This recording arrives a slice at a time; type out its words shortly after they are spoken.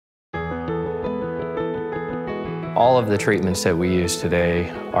All of the treatments that we use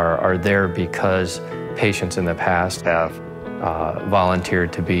today are there because patients in the past have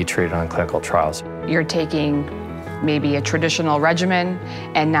volunteered to be treated on clinical trials. You're taking maybe a traditional regimen,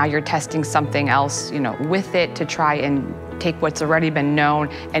 and now you're testing something else, with it to try and take what's already been known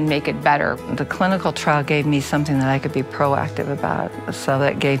and make it better. The clinical trial gave me something that I could be proactive about, so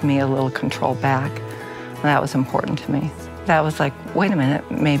that gave me a little control back. And that was important to me. That was like, wait a minute,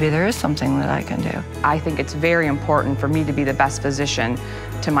 maybe there is something that I can do. I think it's very important for me to be the best physician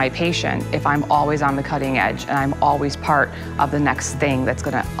to my patient if I'm always on the cutting edge and I'm always part of the next thing that's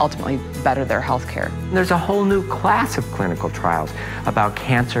going to ultimately better their health care. There's a whole new class of clinical trials about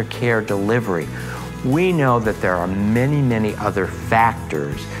cancer care delivery. We know that there are many, many other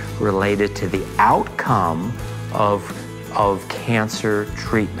factors related to the outcome of cancer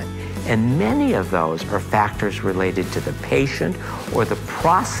treatment. And many of those are factors related to the patient or the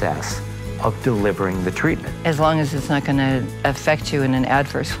process of delivering the treatment. As long as it's not going to affect you in an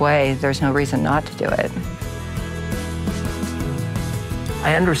adverse way, there's no reason not to do it.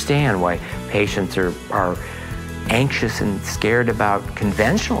 I understand why patients are anxious and scared about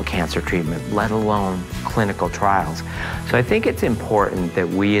conventional cancer treatment, let alone clinical trials. So I think it's important that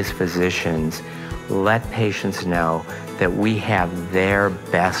we as physicians let patients know that we have their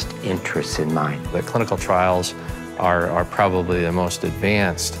best interests in mind. The clinical trials are probably the most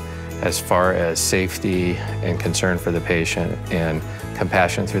advanced as far as safety and concern for the patient and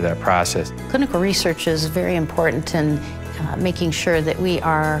compassion through that process. Clinical research is very important in making sure that we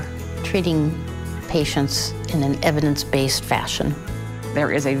are treating patients in an evidence-based fashion.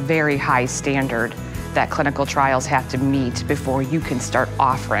 There is a very high standard that clinical trials have to meet before you can start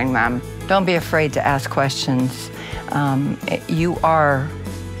offering them. Don't be afraid to ask questions. You are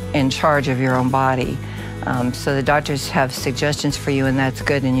in charge of your own body. So the doctors have suggestions for you, and that's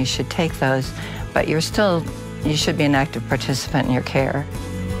good, and you should take those. But you should be an active participant in your care.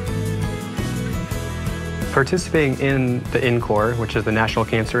 Participating in the NCORE, which is the National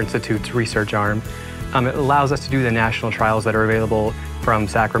Cancer Institute's research arm, it allows us to do the national trials that are available from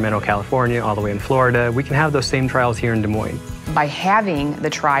Sacramento, California, all the way in Florida. We can have those same trials here in Des Moines. By having the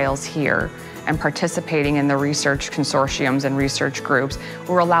trials here and participating in the research consortiums and research groups,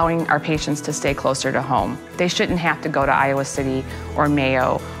 we're allowing our patients to stay closer to home. They shouldn't have to go to Iowa City or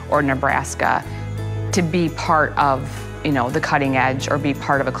Mayo or Nebraska to be part of the cutting edge or be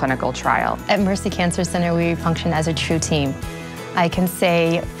part of a clinical trial. At Mercy Cancer Center, we function as a true team. I can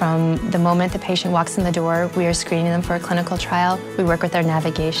say from the moment the patient walks in the door, we are screening them for a clinical trial. We work with our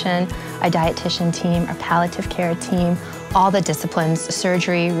navigation, our dietitian team, our palliative care team, all the disciplines,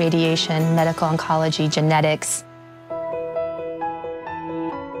 surgery, radiation, medical oncology, genetics.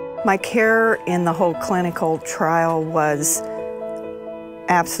 My care in the whole clinical trial was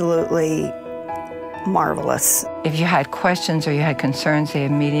absolutely marvelous. If you had questions or you had concerns, they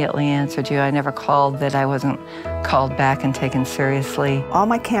immediately answered you. I never called that I wasn't called back and taken seriously. All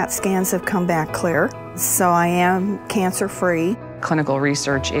my CAT scans have come back clear, so I am cancer-free. Clinical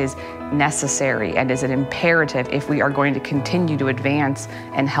research is necessary and is an imperative if we are going to continue to advance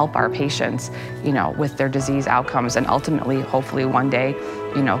and help our patients, with their disease outcomes and ultimately, hopefully one day,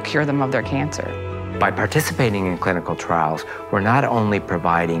 cure them of their cancer. By participating in clinical trials, we're not only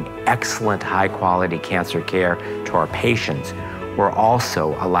providing excellent high-quality cancer care to our patients, we're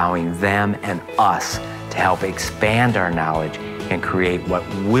also allowing them and us to help expand our knowledge and create what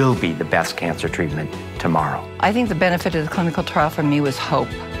will be the best cancer treatment tomorrow. I think the benefit of the clinical trial for me was hope.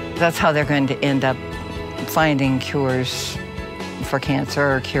 That's how they're going to end up finding cures for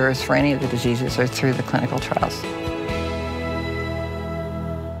cancer or cures for any of the diseases, or through the clinical trials.